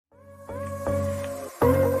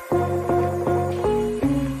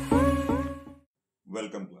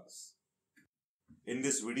Welcome class. In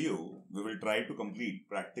this video, we will try to complete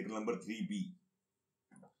practical number 3B.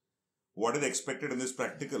 What is expected in this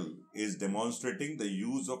practical is demonstrating the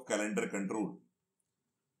use of calendar control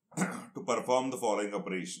to perform the following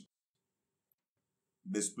operation.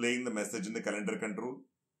 Displaying the message in the calendar control,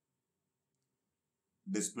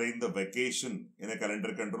 displaying the vacation in a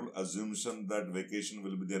calendar control, assumption that vacation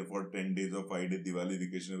will be there for 10 days or 5 days, Diwali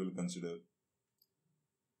vacation we will consider.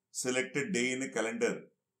 Selected day in a calendar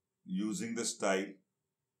using the style.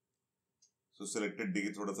 So selected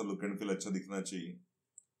day thoda sa look and feel अच्छा दिखना चाहिए.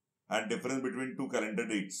 And difference between two calendar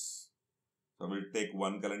dates. So we will take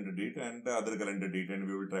one calendar date and the other calendar date and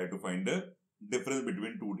we will try to find the difference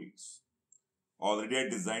between two dates. Already I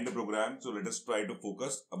designed a program, so let us try to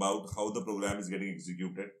focus about how the program is getting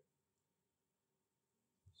executed.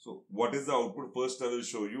 So what is the output? First I will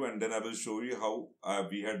show you and then I will show you how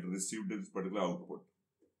we had received this particular output.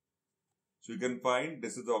 So you can find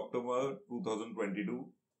this is October 2022,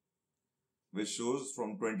 which shows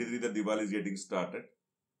from 23 the Diwali is getting started.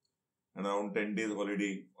 And around 10 days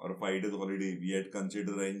holiday or 5 days holiday, we had considered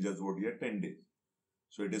the range as what we had 10 days.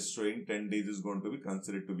 So it is showing 10 days is going to be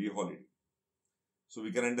considered to be a holiday. So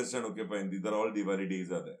we can understand, okay, fine, these are all Diwali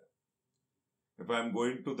days are there. If I am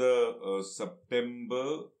going to the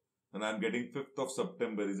September, then I am getting 5th of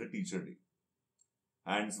September is a teacher day.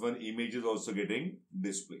 And one image is also getting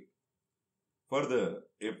displayed. Further,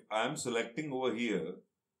 if I am selecting over here,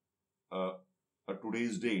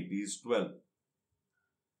 today's date is 12.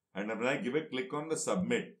 And when I give a click on the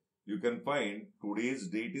submit, you can find today's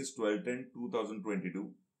date is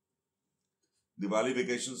 12/10/2022. Diwali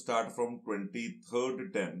vacation start from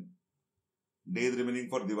 23rd 10. Days remaining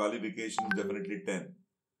for Diwali vacation is definitely 10.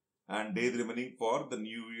 And days remaining for the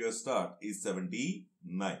new year start is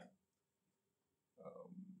 79.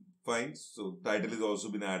 Fine. So title is also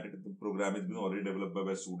been added. The program has been already developed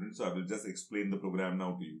by students. So I will just explain the program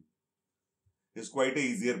now to you. It's quite a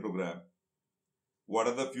easier program. What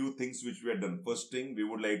are the few things which we have done? First thing, we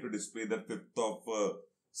would like to display the 5th of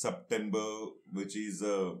September, which is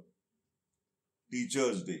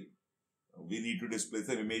Teacher's Day. We need to display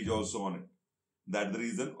some image also on it. That's the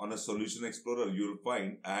reason on a Solution Explorer, you will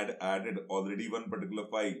find I had added already one particular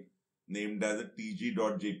file named as a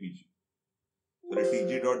tg.jpg. So the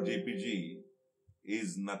tg.jpg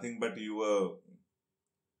is nothing but your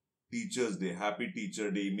Teacher's Day, Happy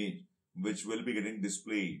Teacher Day image, which will be getting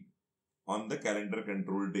displayed on the calendar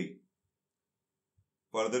control day.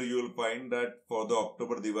 Further, you will find that for the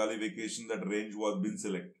October Diwali vacation, that range was been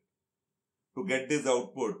selected. To get this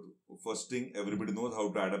output, first thing, everybody knows how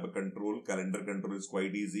to add up a control. Calendar control is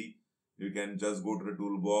quite easy. You can just go to the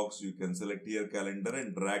toolbox, you can select here calendar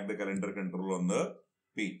and drag the calendar control on the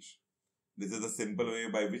page. This is the simple way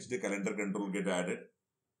by which the calendar control get added.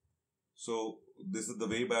 So, this is the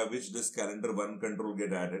way by which this calendar 1 control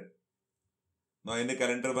get added. Now, in the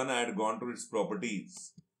calendar 1, I had gone to its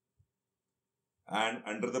properties. And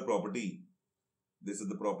under the property, this is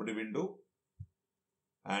the property window.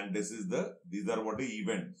 And these are what the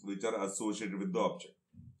events which are associated with the object.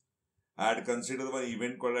 I had considered one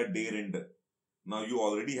event called a day render. Now, you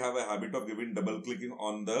already have a habit of giving double clicking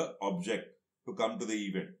on the object to come to the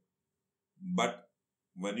event. But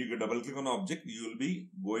when you double click on object, you will be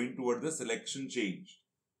going towards the selection change.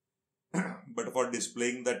 But for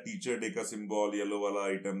displaying that teacher day ka symbol, yellow wala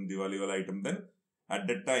item, Diwali wala item, then at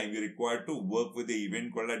that time you require to work with the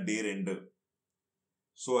event called a day render.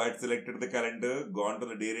 So I had selected the calendar, gone to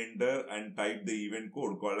the day render and typed the event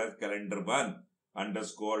code called as calendar 1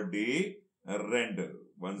 underscore day render.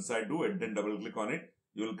 Once I do it, then double click on it,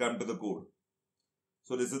 you will come to the code.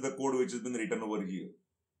 So this is the code which has been written over here.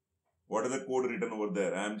 What is the code written over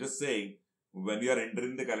there? I am just saying when you are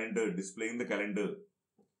entering the calendar, displaying the calendar,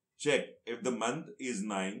 check if the month is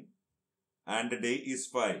 9 and the day is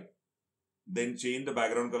 5. Then change the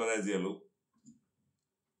background color as yellow.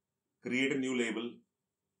 Create a new label.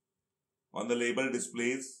 On the label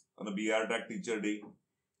displays on the BR tag teacher day.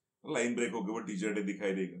 Line break hoga wo teacher day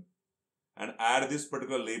dikhai dega. And add this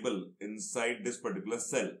particular label inside this particular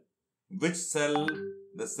cell. Which cell?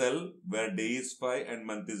 The cell where day is 5 and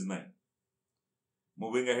month is 9.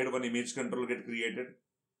 Moving ahead, one image control get created.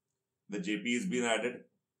 The JP is been added.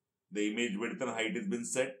 The image width and height has been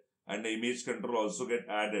set. And the image control also get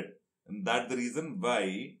added. And that's the reason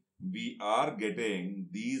why we are getting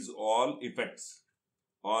these all effects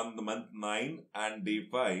on the month 9 and day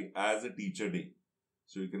 5 as a teacher day.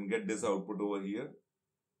 So you can get this output over here.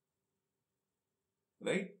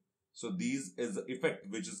 Right? So these is the effect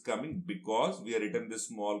which is coming because we have written this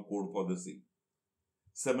small code for the same.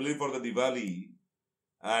 Similarly for the Diwali,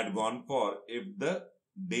 I had gone for if the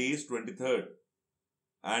day is 23rd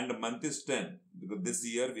and month is 10 because this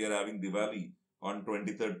year we are having Diwali on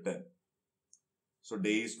 23rd 10. So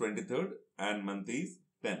day is 23rd and month is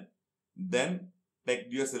 10. Then take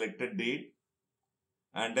your selected date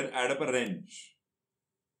and then add up a range.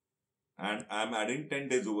 And I'm adding 10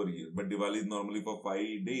 days over here, but Diwali is normally for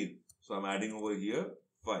 5 days. So I'm adding over here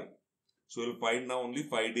 5. So you'll find now only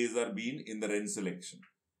 5 days are being in the range selection.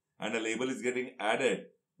 And a label is getting added,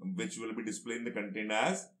 which will be displaying the content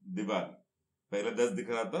as Diwali. पहले 10 दिख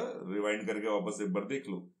रहा था, rewind करके वापस एक बार देख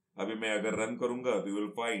लो. अभी मैं अगर रन करूंगा तो you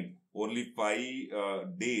will find only 5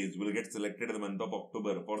 days will get selected in the month of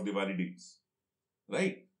October for Diwali dates.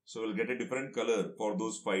 Right? So we'll get a different color for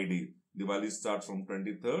those 5 days. Diwali starts from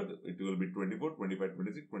 23rd, it will be 24, 25,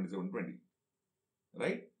 26, 27, 20.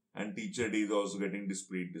 Right? And teacher day is also getting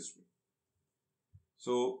displayed this way.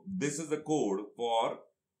 So this is the code for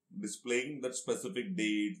displaying that specific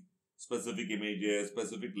date, specific images,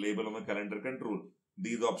 specific label on the calendar control.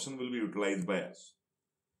 These options will be utilized by us.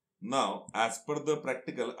 Now, as per the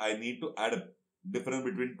practical, I need to add a difference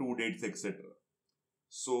between 2 dates, etc.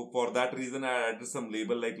 So for that reason, I added some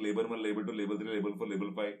label like label 1, label 2, label 3, label 4,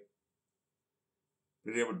 label 5.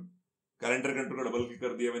 Calendar control का double click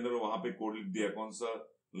कर दिया मैंने और वहां पे code लिख दिया कौन सा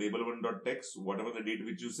label 1.text, whatever the date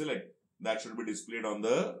which you select, that should be displayed on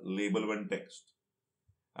the label 1 text.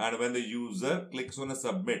 And when the user clicks on a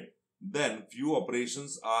submit, then few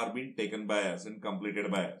operations are being taken by us and completed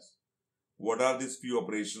by us. What are these few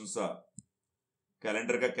operations are?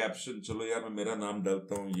 Calendar का caption, चलो यार मैं मेरा नाम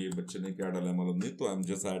डालता हूँ, ये बच्चे ने क्या डाला मालूम नहीं, तो I'm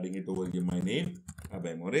just adding it over here, my name,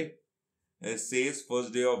 Abhay More. It says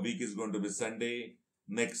first day of week is going to be Sunday.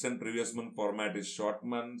 Next and previous month format is short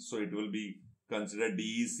month, so it will be considered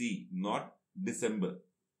DEC, not December.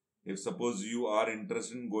 If suppose you are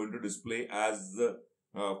interested in going to display as the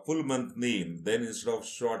full month name, then instead of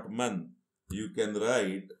short month, you can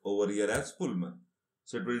write over here as full month.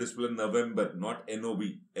 So it will display November, not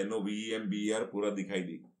NOV. NOVE and BER pura dikhai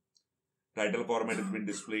dega. Title format has been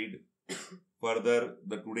displayed. Further,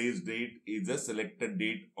 the today's date is a selected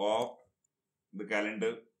date of the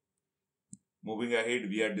calendar. Moving ahead,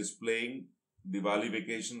 we are displaying Diwali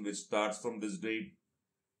vacation, which starts from this date.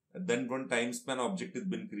 And then one time span object has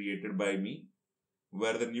been created by me,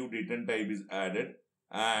 where the new date and type is added,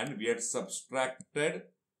 and we had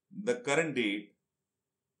subtracted the current date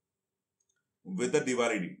with the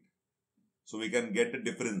Diwali date. So we can get the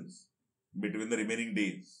difference between the remaining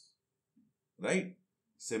days. Right?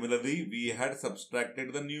 Similarly, we had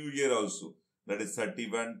subtracted the new year also, that is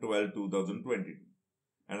 31/12/2022.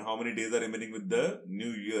 And how many days are remaining with the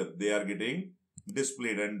new year? They are getting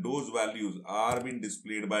displayed, and those values are being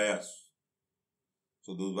displayed by us.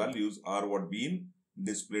 So those values are what being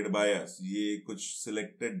displayed by us. ये कुछ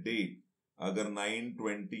selected date अगर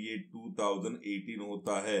 9/28/2018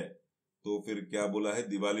 होता है तो फिर क्या बोला है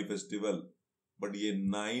दिवाली फेस्टिवल, बट ये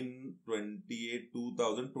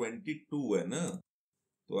 9/28/2022 है ना,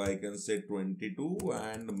 तो I can say 22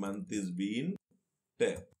 and month is being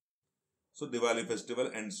 10. So Diwali festival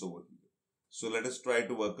ends over here. So let us try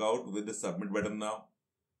to work out with the submit button now.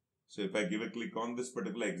 So if I give a click on this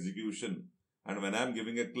particular execution, and when I am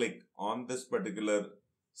giving a click on this particular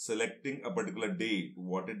selecting a particular date,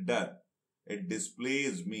 what it does, it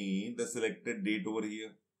displays me the selected date over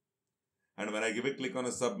here. And when I give a click on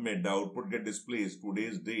a submit, the output get displays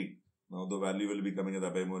today's date. Now the value will be coming as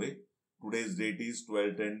Abhay More. Today's date is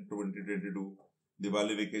 12/10/2022.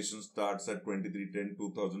 Diwali vacation starts at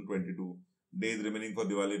 23/10/2022. Days remaining for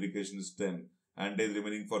Diwali vacation is 10. And days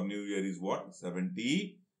remaining for New Year is what?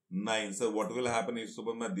 79. So what will happen if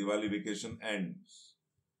suppose my Diwali vacation ends?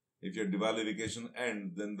 If your Diwali vacation ends,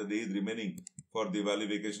 then the days remaining for Diwali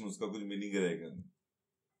vacation, uska kuch meaning rahega.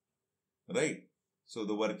 Right? So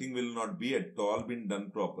the working will not be at all been done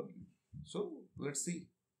properly. So let's see.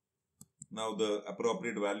 Now the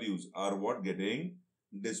appropriate values are what getting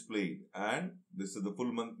displayed, and this is the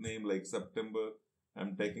full month name like September.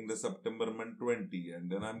 I'm taking the September month 20, and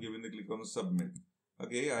then I'm giving the click on submit.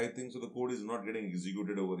 Okay, I think so the code is not getting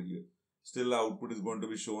executed over here. Still output is going to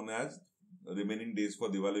be shown as remaining days for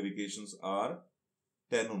Diwali vacations are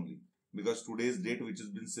 10 only, because today's date which has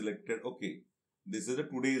been selected, okay, this is a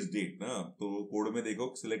today's date ना, तो code में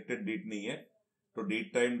देखो selected date नहीं है, तो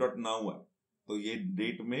date time dot now है, तो ये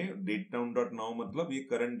डेट में डेट टाइम डॉट नाउ मतलब ये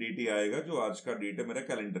करंट डेट ही आएगा जो आज का डेट है मेरा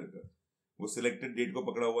कैलेंडर का, वो सिलेक्टेड डेट को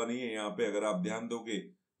पकड़ा हुआ नहीं है यहाँ पे. अगर आप ध्यान दोगे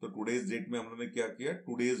तो टुडेज डेट में हम लोगों ने क्या किया,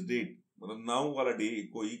 टुडेज डेट मतलब नाउ वाला डे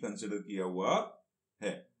को ही कंसिडर किया हुआ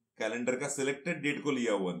है, कैलेंडर का सिलेक्टेड डेट को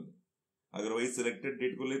लिया हुआ नहीं. अगर वही सिलेक्टेड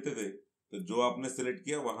डेट को लेते थे तो जो आपने सिलेक्ट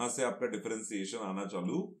किया वहां से आपका डिफरेंशिएशन आना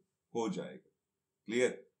चालू हो जाएगा. क्लियर?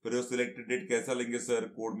 फिर वो सिलेक्टेड डेट कैसा लेंगे सर,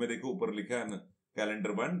 कोड में देखो ऊपर लिखा है ना,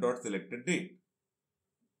 calendar1.selectedDate.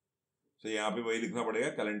 So यहाँ पे वही लिखना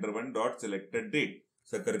पड़ेगा calendar1.selectedDate.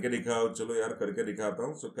 सर करके दिखाओ, चलो यार करके दिखाता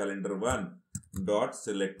हूँ. So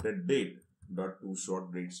calendar1.selectedDate dot to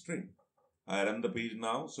short date string. I run the page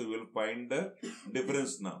now, so you will find the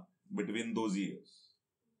difference now between those years.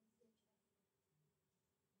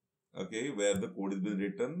 Okay, where the code has been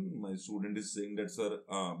written, my student is saying that sir,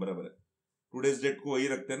 बराबर है. Today's date को वही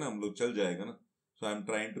रखते हैं ना हम लोग, चल जाएगा ना. So I'm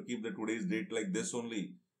trying to keep the today's date like this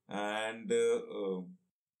only, and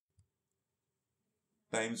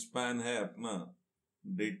time span है अपना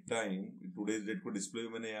date time. Today's date को display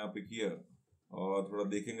मैंने यहाँ पे किया, और थोड़ा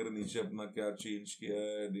देखेंगे नीचे अपना क्या चेंज किया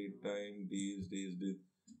है. Date time, days.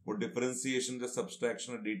 वो डिफरेंशिएशन का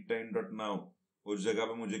सब्सट्रैक्शन है डेट टाइम डॉट नाउ. उस जगह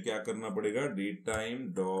पे मुझे क्या करना पड़ेगा, date time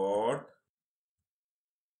dot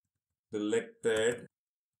selected.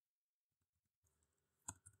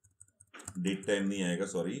 Date time नहीं आएगा,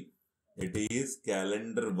 sorry, it is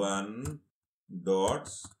calendar1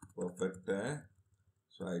 dots. Perfect है.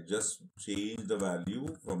 सो I just change the value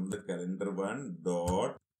from the calendar1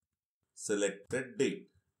 dot selected date,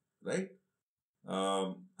 right?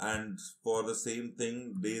 And for the same thing,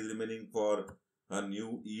 days remaining for a new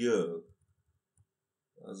year,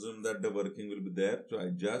 assume that the working will be there. So I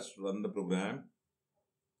just run the program.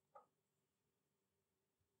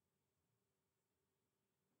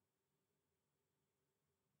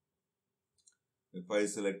 If I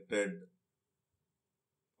selected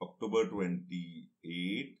October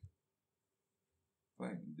 28,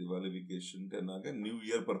 fine, Diwali vacation 10 आ गया, new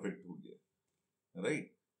year perfect हो गया, right.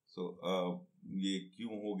 सो ये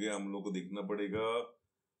क्यों हो गया हम लोग को देखना पड़ेगा.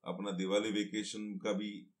 अपना दिवाली वेकेशन का भी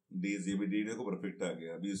डेज, ये भी डेट को परफेक्ट आ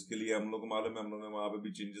गया. अभी इसके लिए हम लोग को मालूम है, हम लोग ने वहां पे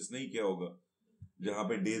भी चेंजेस नहीं किया होगा. जहां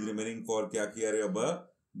पे डेज रिमेनिंग फॉर क्या किया रे, अब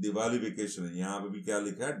दिवाली वेकेशन है, यहाँ पे भी क्या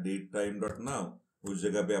लिखा है, डेट टाइम डॉट नाउ. उस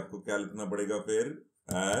जगह पे आपको क्या लिखना पड़ेगा फिर,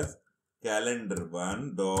 as calendar1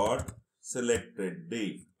 dot selected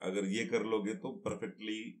date. अगर ये कर लोगे तो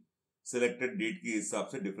परफेक्टली सिलेक्टेड डेट के हिसाब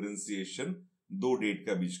से डिफरेंशिएशन दो डेट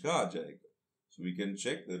का बीच का आ जाएगा. So we can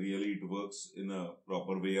check really it works in a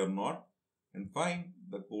proper way or not, and fine,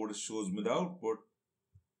 the code shows me the output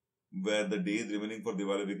where the days remaining for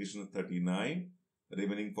Diwali vacation is 39,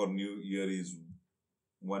 remaining for New Year is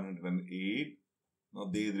 108. Now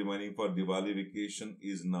days remaining for Diwali vacation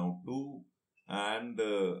is now 2, and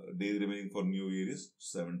days remaining for New Year is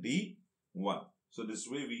 71. So this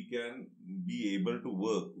way we can be able to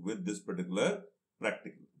work with this particular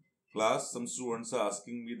practical. Class, some students are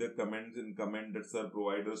asking me the comments in comment that sir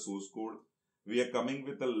provide a source code. We are coming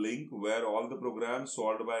with a link where all the programs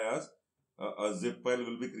solved by us, a zip file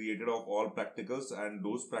will be created of all practicals, and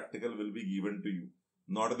those practical will be given to you.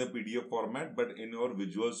 Not in the PDF format, but in your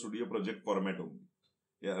Visual Studio project format only.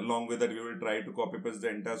 Yeah, along with that, we will try to copy paste the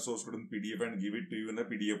entire source code in PDF and give it to you in a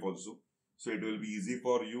PDF also. So it will be easy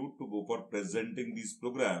for you to go for presenting this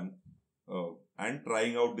program and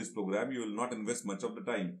trying out this program. You will not invest much of the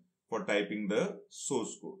time for typing the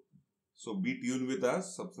source code. So be tuned with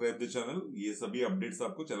us, subscribe the channel. ये सभी updates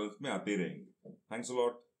आपको channels में आते रहेंगे. Thanks a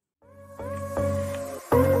lot.